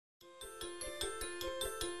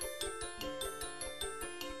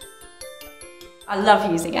I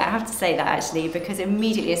love using it, I have to say that actually, because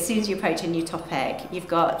immediately as soon as you approach a new topic, you've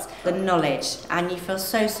got the knowledge and you feel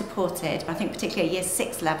so supported. I think particularly at year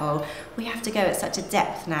 6 level, we have to go at such a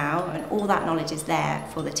depth now and all that knowledge is there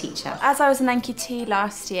for the teacher. As I was an NQT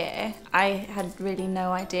last year, I had really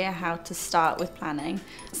no idea how to start with planning.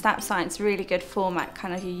 Snap Science, really good format,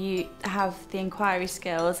 kind of you have the inquiry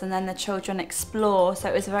skills and then the children explore, so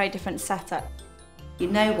it was a very different setup. You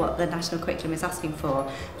know what the national curriculum is asking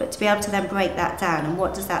for, but to be able to then break that down and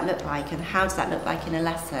what does that look like and how does that look like in a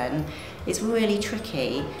lesson is really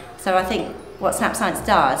tricky. So I think what Snap Science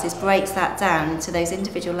does is breaks that down into those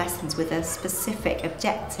individual lessons with a specific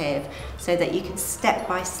objective so that you can step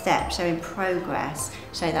by step, showing progress,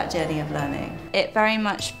 show that journey of learning. It very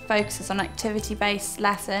much focuses on activity-based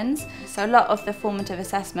lessons, so a lot of the formative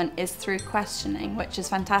assessment is through questioning, which is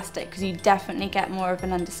fantastic because you definitely get more of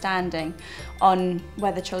an understanding on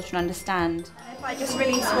whether children understand. If I just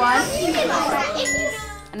release one.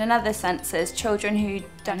 And in other senses, children who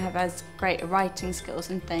don't have as great writing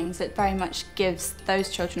skills and things, it very much gives those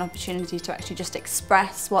children opportunity to actually just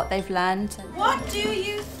express what they've learned. What do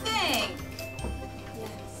you think?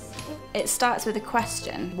 It starts with a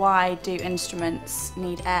question. Why do instruments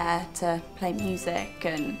need air to play music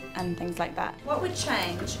and things like that? What would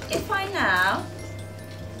change if I now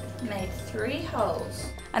made 3 holes?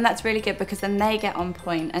 And that's really good because then they get on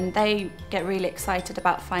point and they get really excited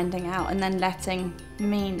about finding out and then letting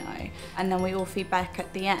me know. And then we all feed back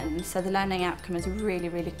at the end, so the learning outcome is really,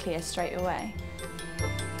 really clear straight away.